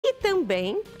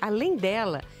também, além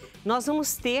dela, nós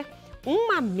vamos ter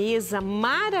uma mesa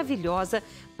maravilhosa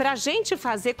para a gente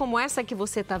fazer como essa que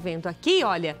você está vendo aqui,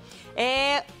 olha.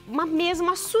 É uma mesa,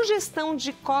 uma sugestão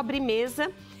de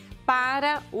cobre-mesa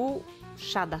para o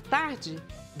chá da tarde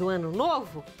do ano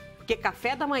novo, porque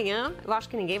café da manhã eu acho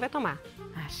que ninguém vai tomar.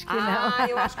 Acho que não.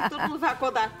 Eu acho que todo mundo vai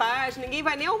acordar tarde, ninguém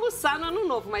vai nem almoçar no ano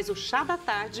novo, mas o chá da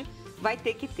tarde vai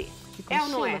ter que ter. É ou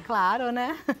não é? Claro,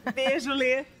 né? Beijo,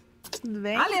 Lê. Tudo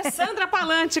bem? Alessandra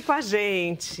Palante com a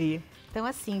gente. Então,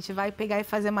 assim, a gente vai pegar e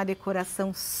fazer uma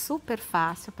decoração super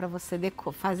fácil para você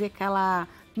fazer aquela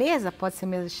mesa. Pode ser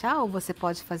mesa de chá ou você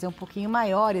pode fazer um pouquinho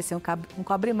maior, esse é um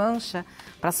cobre-mancha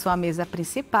para sua mesa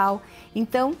principal.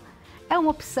 Então, é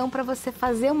uma opção para você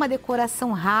fazer uma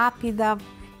decoração rápida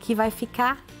que vai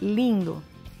ficar lindo.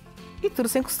 E tudo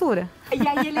sem costura. E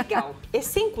aí é legal, é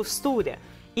sem costura.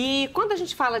 E quando a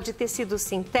gente fala de tecidos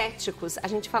sintéticos, a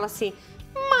gente fala assim,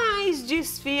 mas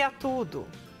desfia tudo,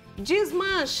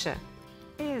 desmancha.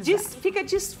 Fica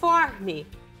disforme.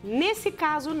 Nesse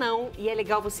caso, não. E é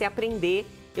legal você aprender.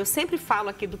 Eu sempre falo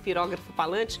aqui do pirógrafo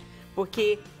Palante,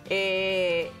 porque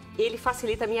ele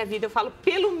facilita a minha vida. Eu falo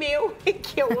pelo meu,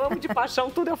 que eu amo de paixão,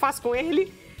 tudo eu faço com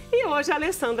ele. E hoje a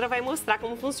Alessandra vai mostrar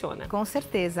como funciona. Com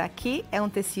certeza. Aqui é um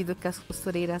tecido que as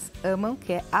costureiras amam,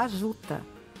 que é a juta.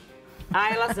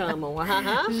 Ah, elas amam.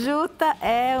 Juta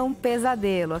é um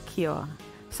pesadelo aqui, ó.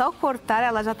 Só cortar,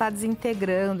 ela já está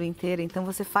desintegrando inteira. Então,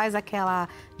 você faz aquela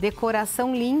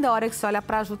decoração linda, a hora que você olha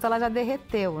para a juta, ela já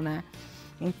derreteu, né?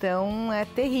 Então, é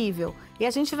terrível. E a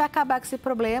gente vai acabar com esse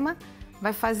problema,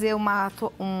 vai fazer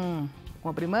um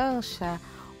cobre-mancha,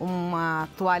 uma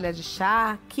toalha de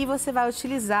chá, que você vai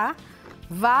utilizar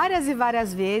várias e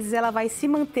várias vezes, ela vai se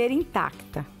manter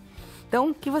intacta.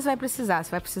 Então, o que você vai precisar?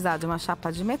 Você vai precisar de uma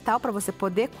chapa de metal para você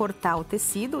poder cortar o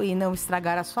tecido e não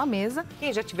estragar a sua mesa.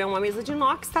 Quem já tiver uma mesa de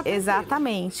inox, tá tranquilo.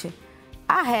 Exatamente.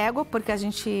 A régua, porque a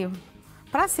gente,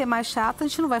 para ser mais chato, a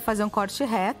gente não vai fazer um corte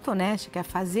reto, né? A gente quer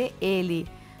fazer ele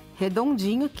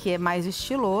redondinho, que é mais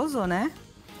estiloso, né?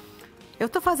 Eu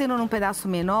tô fazendo num pedaço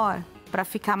menor para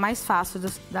ficar mais fácil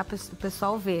do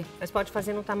pessoal ver. Mas pode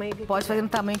fazer no tamanho que Pode fazer no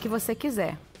tamanho que você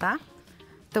quiser, tá?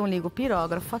 Então, ligo o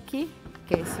pirógrafo aqui.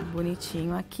 Que é esse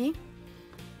bonitinho aqui.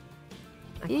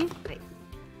 E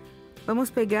vamos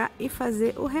pegar e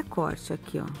fazer o recorte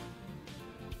aqui, ó.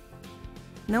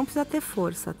 Não precisa ter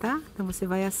força, tá? Então, você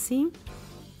vai assim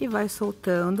e vai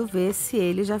soltando, ver se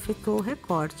ele já afetou o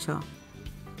recorte, ó.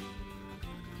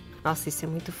 Nossa, isso é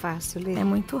muito fácil, Lê. É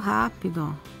muito rápido,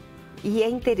 ó. E é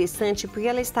interessante porque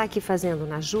ela está aqui fazendo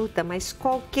na juta, mas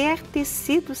qualquer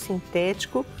tecido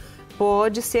sintético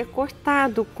pode ser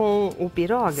cortado com o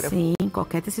pirógrafo? Sim,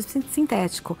 qualquer tecido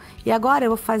sintético. E agora eu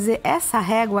vou fazer essa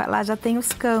régua, ela já tem os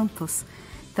cantos.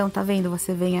 Então, tá vendo?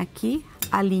 Você vem aqui,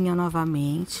 alinha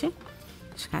novamente.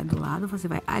 Deixa eu cair do lado, você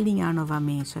vai alinhar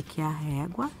novamente aqui a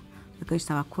régua, que a gente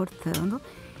estava cortando.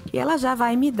 E ela já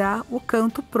vai me dar o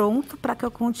canto pronto para que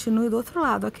eu continue do outro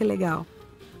lado. Olha que legal.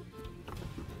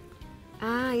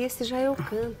 Ah, esse já é o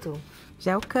canto.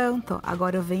 Já é o canto.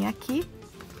 Agora eu venho aqui.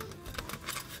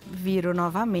 Viro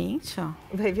novamente, ó.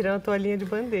 Vai virar uma toalhinha de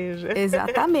bandeja.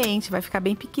 Exatamente, vai ficar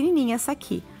bem pequenininha essa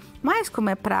aqui. Mas como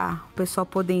é para o pessoal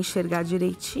poder enxergar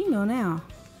direitinho, né, ó.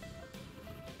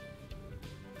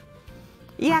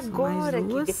 E faço agora,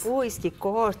 que depois que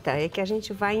corta, é que a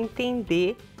gente vai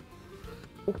entender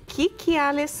o que a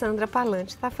Alessandra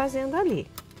Palante está fazendo ali.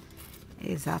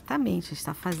 Exatamente, a gente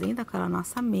está fazendo aquela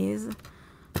nossa mesa,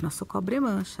 nosso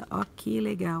cobre-mancha. Ó, que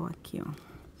legal aqui, ó.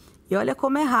 E olha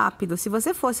como é rápido. Se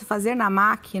você fosse fazer na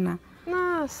máquina...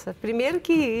 Nossa, primeiro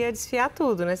que ia desfiar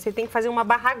tudo, né? Você tem que fazer uma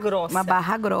barra grossa. Uma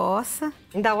barra grossa.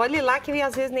 Ainda olhe lá que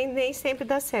às vezes nem sempre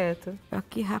dá certo.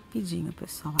 Aqui rapidinho,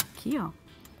 pessoal. Aqui, ó.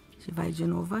 A gente vai de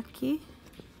novo aqui.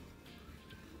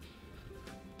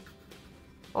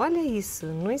 Olha isso,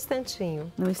 num instantinho.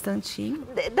 Num instantinho.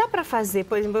 Dá para fazer,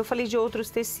 por exemplo, eu falei de outros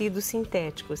tecidos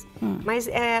sintéticos, mas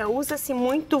usa-se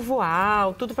muito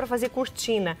voal, tudo para fazer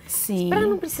cortina. Sim. Para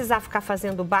não precisar ficar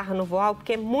fazendo barra no voal,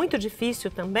 porque é muito difícil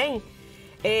também,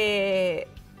 é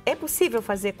possível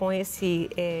fazer com esse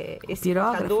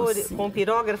cortador, com o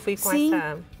pirógrafo e com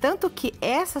essa... Tanto que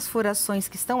essas furações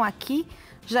que estão aqui,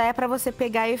 já é para você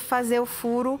pegar e fazer o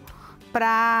furo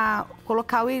para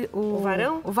colocar o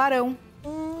varão? O varão.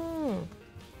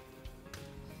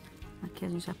 Aqui a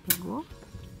gente já pegou.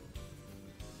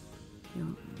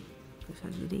 Vou fechar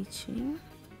direitinho.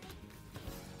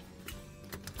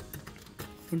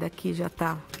 E daqui já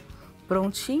tá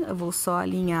prontinho. Eu vou só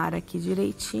alinhar aqui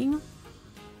direitinho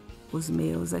os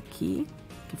meus aqui.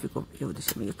 Que ficou, eu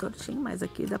deixei meio tortinho, mas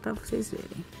aqui dá pra vocês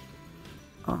verem.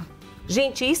 Ó.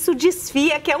 Gente, isso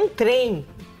desfia que é um trem.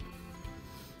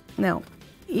 Não,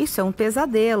 isso é um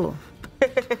pesadelo.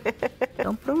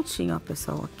 Então, prontinho, ó,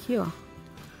 pessoal. Aqui, ó.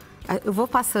 Eu vou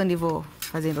passando e vou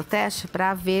fazendo o teste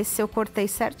pra ver se eu cortei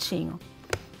certinho.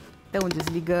 Então,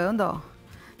 desligando, ó.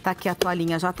 Tá aqui a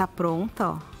toalhinha, já tá pronta,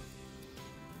 ó.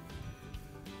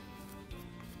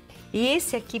 E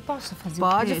esse aqui, posso fazer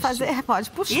Pode fazer, pode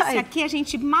puxar. Esse aqui a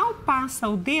gente mal passa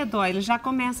o dedo, ó, ele já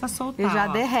começa a soltar. Ele já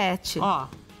ó. derrete. Ó,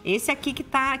 esse aqui que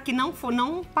não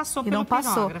passou pelo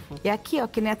pirógrafo. E aqui, ó,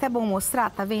 que nem é até bom mostrar,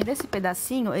 tá vendo? Esse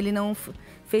pedacinho, ele não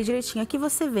fez direitinho. Aqui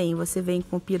você vem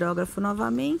com o pirógrafo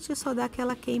novamente e só dá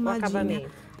aquela queimadinha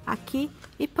aqui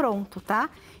e pronto, tá?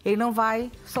 Ele não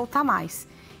vai soltar mais.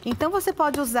 Então você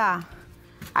pode usar...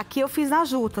 Aqui eu fiz na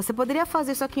juta. Você poderia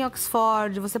fazer isso aqui em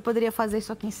Oxford, você poderia fazer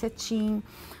isso aqui em cetim.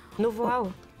 No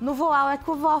voal? No voal, é que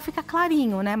o voal fica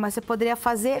clarinho, né? Mas você poderia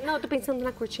fazer... Não, eu tô pensando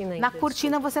na cortina ainda. Na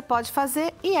cortina você pode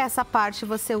fazer e essa parte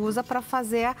você usa para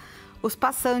fazer os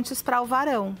passantes para o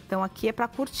varão. Então aqui é para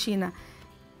cortina,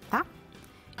 tá?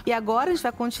 E agora a gente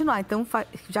vai continuar. Então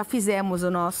já fizemos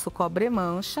o nosso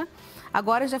cobre-mancha.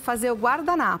 Agora a gente vai fazer o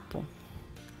guardanapo.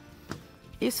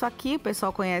 Isso aqui o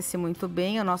pessoal conhece muito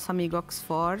bem, é o nosso amigo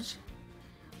Oxford.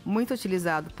 Muito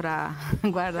utilizado para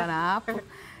guardanapo.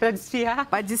 Para desfiar.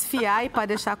 Para desfiar e para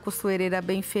deixar a costureira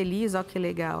bem feliz. Ó que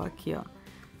legal aqui, ó.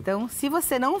 Então, se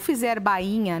você não fizer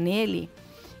bainha nele,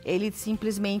 ele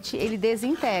simplesmente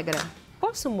desintegra.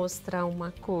 Posso mostrar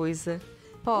uma coisa?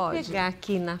 Pode. Vou pegar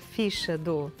aqui na ficha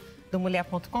do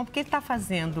mulher.com, porque ele está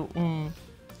fazendo um...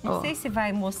 Não sei se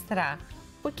vai mostrar.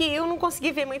 Porque eu não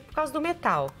consegui ver muito por causa do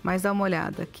metal. Mas dá uma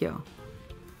olhada aqui, ó.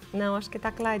 Não, acho que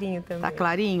tá clarinho também. Tá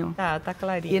clarinho? Tá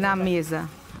clarinho. E na mesa?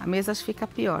 A mesa acho que fica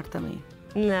pior também.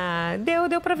 Não,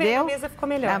 deu pra ver, Deu? a mesa ficou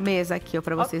melhor. A mesa aqui, ó,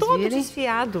 pra vocês todo verem.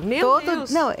 Desfiado, meu Deus.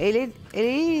 Não, ele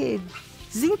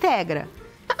desintegra.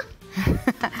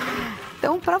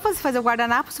 Então, pra você fazer o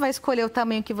guardanapo, você vai escolher o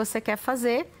tamanho que você quer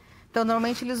fazer. Então,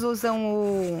 normalmente eles usam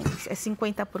o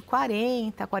 50 por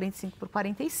 40, 45 por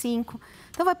 45.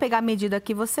 Então, vai pegar a medida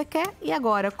que você quer. E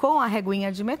agora, com a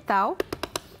reguinha de metal,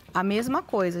 a mesma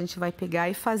coisa. A gente vai pegar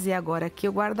e fazer agora aqui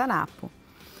o guardanapo.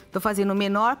 Tô fazendo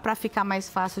menor para ficar mais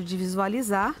fácil de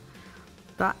visualizar.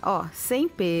 Tá? Ó, sem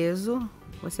peso.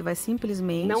 Você vai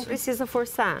simplesmente... Não precisa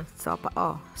forçar.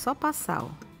 Só passar, ó.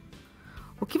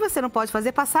 O que você não pode fazer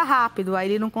é passar rápido, aí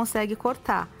ele não consegue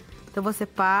cortar. Então, você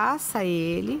passa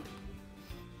ele...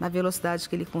 na velocidade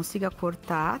que ele consiga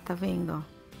cortar, tá vendo?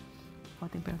 Ó, a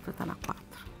temperatura tá na 4.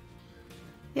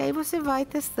 E aí você vai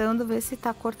testando, ver se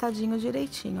tá cortadinho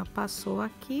direitinho. Ó, passou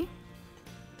aqui.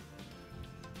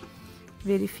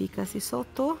 Verifica se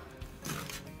soltou.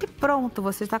 E pronto,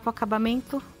 você tá com o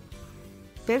acabamento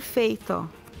perfeito, ó.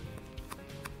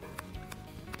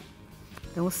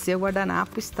 Então o seu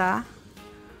guardanapo está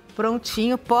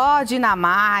prontinho. Pode ir na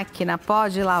máquina,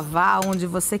 pode lavar onde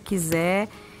você quiser,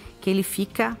 que ele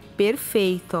fica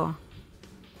perfeito, ó.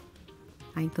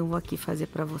 Aí, então, vou aqui fazer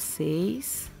pra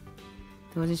vocês.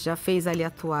 Então, a gente já fez ali a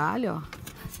toalha, ó.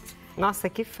 Nossa,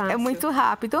 que fácil. É muito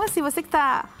rápido. Então, assim, você que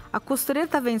tá... A costureira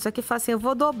tá vendo isso aqui, fala assim, eu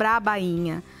vou dobrar a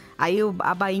bainha. Aí,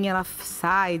 a bainha, ela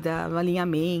sai do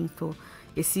alinhamento.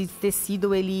 Esse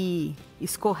tecido, ele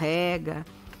escorrega.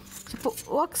 Tipo,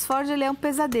 o Oxford, ele é um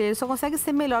pesadelo. Ele só consegue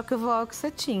ser melhor que o voal que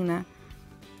cetim, né?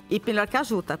 E melhor que a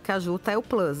juta, porque a juta é o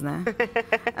plus, né?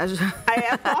 Aí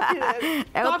é a top, né?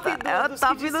 É o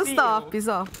top dos tops,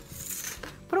 ó.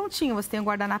 Prontinho, você tem o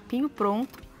guardanapinho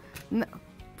pronto.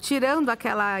 Tirando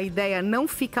aquela ideia, não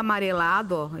fica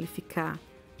amarelado, ó. Ele fica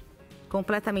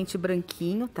completamente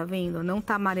branquinho, tá vendo? Não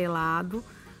tá amarelado,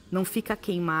 não fica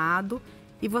queimado.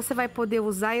 E você vai poder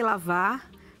usar e lavar.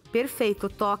 Perfeito, o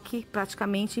toque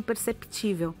praticamente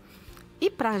imperceptível. E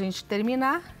pra gente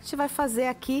terminar, a gente vai fazer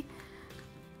aqui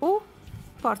o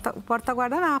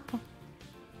porta-guardanapo.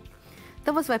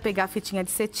 Então, você vai pegar a fitinha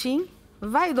de cetim,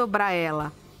 vai dobrar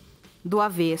ela do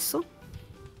avesso,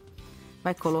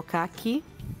 vai colocar aqui,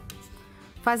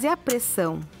 fazer a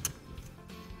pressão.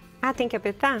 Ah, tem que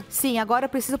apertar? Sim, agora eu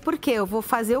preciso porque eu vou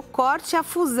fazer o corte e a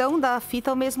fusão da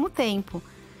fita ao mesmo tempo.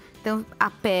 Então,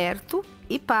 aperto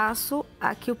e passo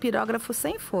aqui o pirógrafo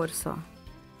sem força, ó.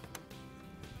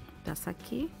 Passa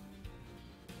aqui.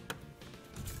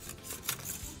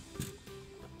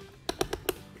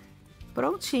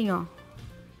 Prontinho, ó.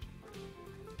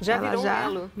 Já virou um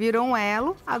elo. Virou um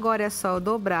elo. Agora é só eu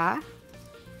dobrar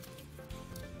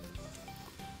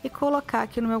e colocar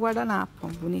aqui no meu guardanapo, ó,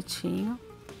 bonitinho.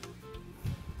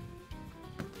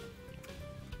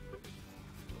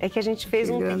 É que a gente fez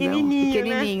um grandão,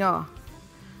 pequenininho, né? Ó.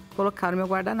 Colocar no meu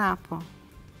guardanapo, ó.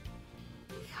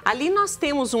 Ali nós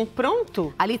temos um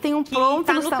pronto? Ali tem um pronto.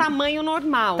 Que tá no tamanho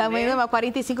normal, tamanho né? normal,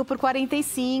 45 por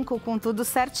 45, com tudo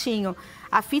certinho.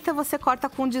 A fita você corta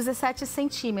com 17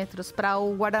 centímetros para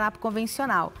o guardanapo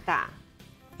convencional. Tá.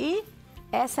 E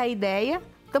essa é a ideia.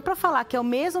 Então, para falar que é o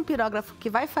mesmo pirógrafo que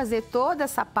vai fazer toda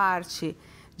essa parte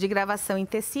de gravação em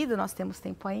tecido, nós temos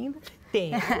tempo ainda?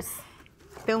 Temos.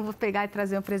 Então, vou pegar e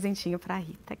trazer um presentinho para a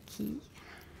Rita aqui.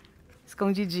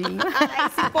 Escondidinho.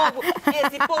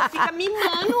 Esse povo fica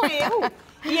mimando eu.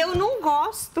 E eu não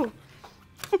gosto.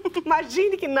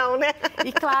 Imagine que não, né?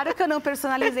 E claro que eu não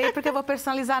personalizei, porque eu vou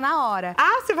personalizar na hora.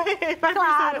 Ah, você vai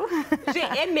claro.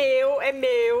 Gente, é meu.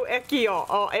 É aqui,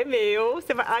 ó, é meu.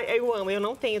 Você vai... Ai, eu amo, eu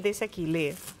não tenho desse aqui,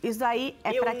 Lê. Isso aí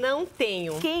é pra... Eu não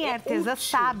tenho. Quem é artesã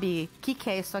sabe o que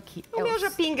é isso aqui. O meu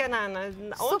já pinga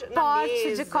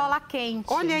suporte de cola quente.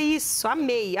 Olha isso,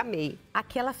 amei.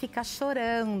 Aqui ela fica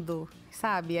chorando,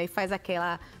 sabe? Aí faz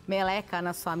aquela meleca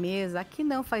na sua mesa. Aqui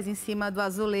não, faz em cima do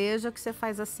azulejo, que você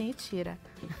faz assim e tira.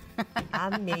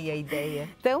 Amei a ideia.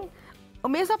 Então, o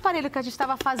mesmo aparelho que a gente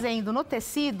estava fazendo no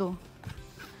tecido,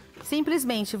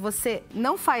 simplesmente você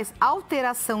não faz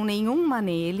alteração nenhuma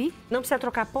nele. Não precisa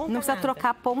trocar ponta nada? Não precisa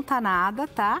trocar ponta nada,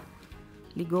 tá?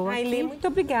 Ligou aqui. Lê, muito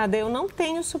obrigada. Eu não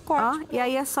tenho suporte. Ó, e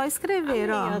aí é só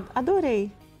escrever, amei, ó.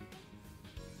 Adorei.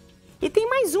 E tem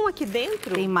mais um aqui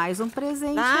dentro? Tem mais um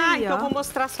presente aí, então ó. eu vou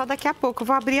mostrar só daqui a pouco. Eu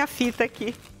vou abrir a fita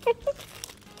aqui.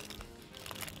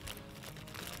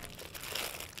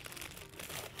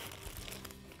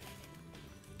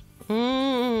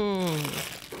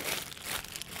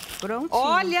 Prontinho.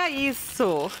 Olha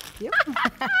isso!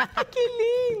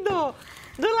 Que lindo!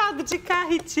 Do lado de cá,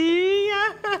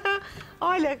 Ritinha.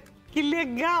 Olha, que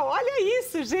legal! Olha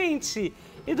isso, gente!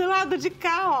 E do lado de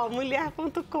cá, ó,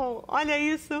 mulher.com. Olha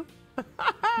isso!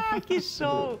 Que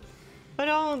show!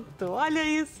 Pronto, olha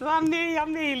isso!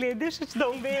 Amei, Lê. Deixa eu te dar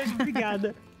um beijo,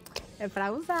 obrigada. É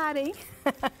pra usar, hein?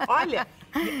 Olha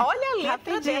a letra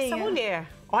Rapidinho. dessa mulher.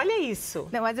 Olha isso.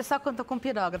 Não, mas é só quando eu tô com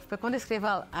pirógrafo, porque quando eu escrevo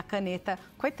a caneta,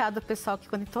 coitado do pessoal que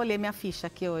quando eu olhei minha ficha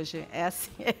aqui hoje, é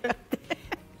assim.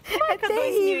 Marca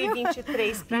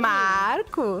 2023 pra mim.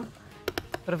 Marco.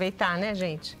 Aproveitar, né,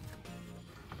 gente?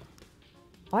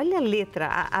 Olha a letra,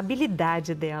 a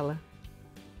habilidade dela.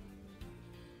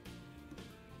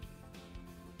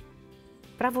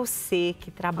 Para você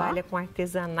que trabalha com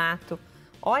artesanato,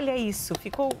 olha isso,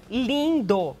 ficou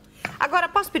lindo. Agora,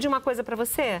 posso pedir uma coisa para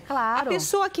você? Claro. A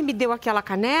pessoa que me deu aquela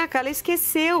caneca, ela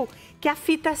esqueceu que a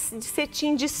fita de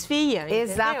cetim desfia, entendeu?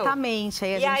 Exatamente.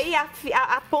 Aí aí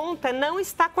a ponta não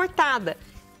está cortada.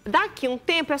 Daqui um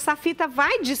tempo, essa fita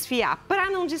vai desfiar. Para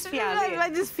não desfiar, Lê.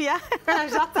 Vai desfiar.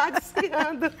 Já está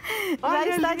desfiando. Já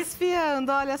está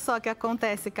desfiando. Olha só o que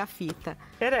acontece com a fita.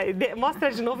 Peraí,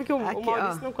 mostra de novo que o Aqui,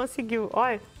 Maurício não conseguiu.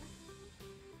 Olha.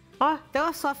 Ó. Então,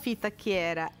 a sua fita que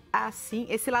era assim,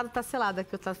 esse lado tá selado,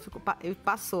 aqui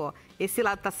passou, ó. Esse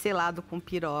lado tá selado com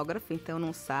pirógrafo, então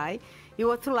não sai. E o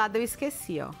outro lado eu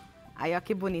esqueci, ó. Aí, ó,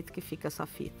 que bonito que fica a sua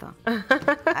fita,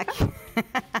 ó. Aqui.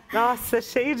 Nossa,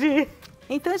 cheio de...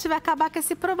 Então, a gente vai acabar com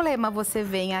esse problema. Você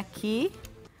vem aqui,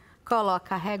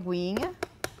 coloca a reguinha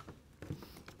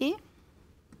e...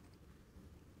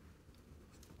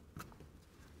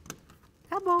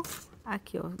 acabou.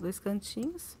 Aqui, ó, 2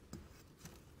 cantinhos.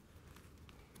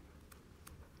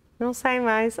 Não sai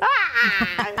mais.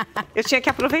 Ah! Eu tinha que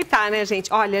aproveitar, né,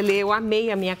 gente? Olha, Lê, eu amei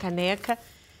a minha caneca.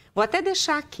 Vou até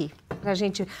deixar aqui pra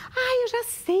gente... eu já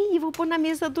sei, vou pôr na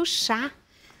mesa do chá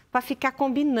para ficar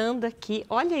combinando aqui.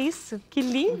 Olha isso, que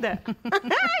linda.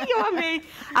 Ai, eu amei.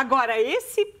 Agora,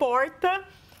 esse porta...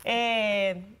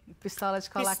 Pistola de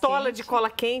cola pistola quente. de cola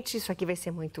quente, isso aqui vai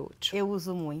ser muito útil. Eu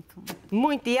uso muito.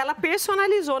 Muito. E ela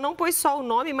personalizou, não pôs só o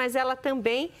nome, mas ela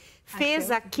também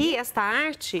fez aqui esta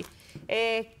arte...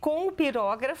 com o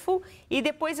pirógrafo e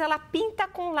depois ela pinta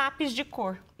com lápis de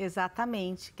cor.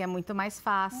 Exatamente, que é muito mais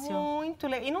fácil. Muito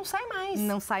legal. E não sai mais.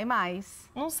 Não sai mais.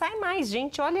 Não sai mais,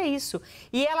 gente, olha isso.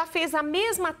 E ela fez a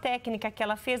mesma técnica que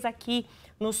ela fez aqui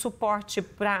no suporte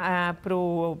para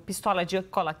o pistola de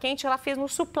cola quente, ela fez no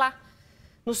suplá.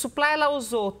 No suplá ela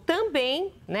usou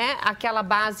também, né, aquela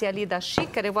base ali da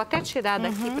xícara, eu vou até tirar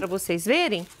daqui para vocês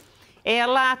verem.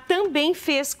 Ela também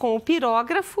fez com o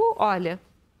pirógrafo, olha...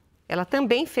 Ela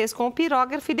também fez com o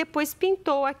pirógrafo e depois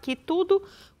pintou aqui tudo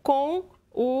com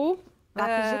o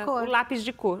lápis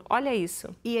de cor. Olha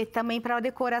isso. E também para a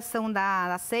decoração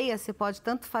da ceia, você pode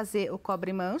tanto fazer o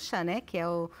cobre-mancha, né, que é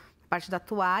a parte da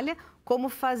toalha, como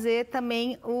fazer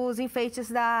também os enfeites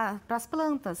para as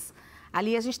plantas.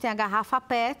 Ali a gente tem a garrafa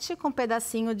PET com um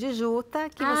pedacinho de juta,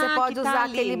 que você pode usar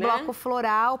ali, aquele bloco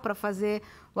floral para fazer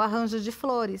o arranjo de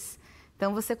flores.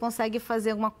 Então você consegue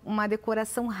fazer uma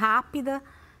decoração rápida.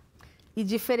 e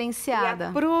diferenciada. E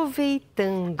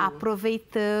aproveitando.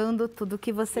 Aproveitando tudo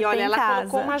que você tem em casa. E olha, ela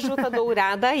colocou uma juta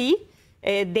dourada aí,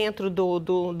 dentro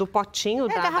do potinho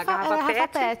da garrafa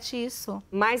PET, isso.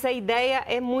 Mas a ideia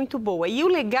é muito boa. E o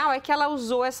legal é que ela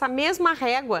usou essa mesma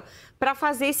régua para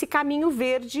fazer esse caminho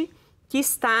verde que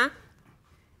está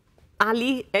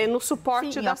ali no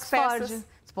suporte das peças.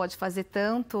 Você pode fazer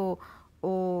tanto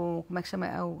como é que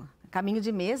chama? O caminho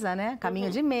de mesa, né? Caminho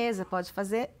de mesa, pode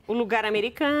fazer. O lugar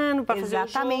americano para fazer o jogo.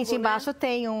 Exatamente, embaixo, né?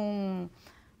 Tem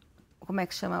como é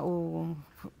que chama? O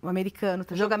americano,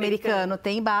 o jogo americano.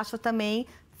 Tem embaixo também,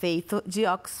 feito de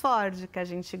Oxford, que a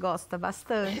gente gosta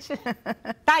bastante.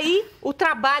 Tá aí o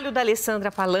trabalho da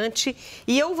Alessandra Palante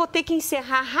e eu vou ter que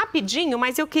encerrar rapidinho,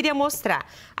 mas eu queria mostrar.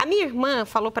 A minha irmã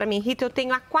falou para mim, Rita, eu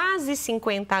tenho há quase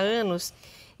 50 anos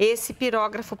esse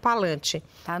pirógrafo Palante.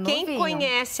 Tá novinho. Quem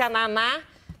conhece a Naná,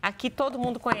 aqui todo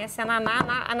mundo conhece a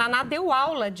Naná deu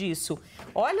aula disso.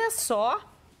 Olha só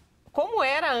como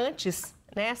era antes,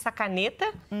 né? Essa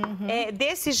caneta,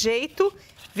 desse jeito,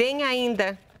 vem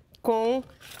ainda com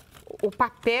o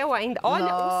papel ainda.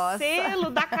 Olha, Nossa. O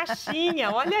selo da caixinha,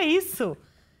 olha isso.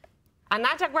 A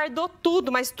Nádia guardou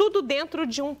tudo, mas tudo dentro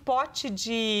de um pote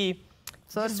de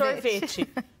sorvete.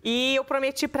 E eu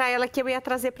prometi para ela que eu ia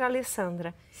trazer para a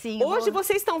Alessandra. Sim, hoje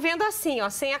vocês estão vendo assim, ó,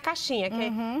 sem a caixinha.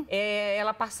 Que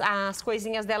as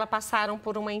coisinhas dela passaram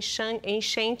por uma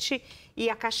enchente e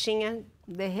a caixinha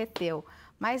derreteu.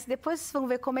 Mas depois vocês vão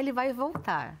ver como ele vai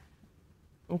voltar.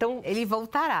 Então, ele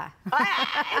voltará.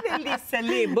 Delícia,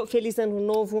 Li. Feliz ano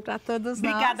novo para todos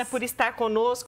nós. Obrigada por estar conosco.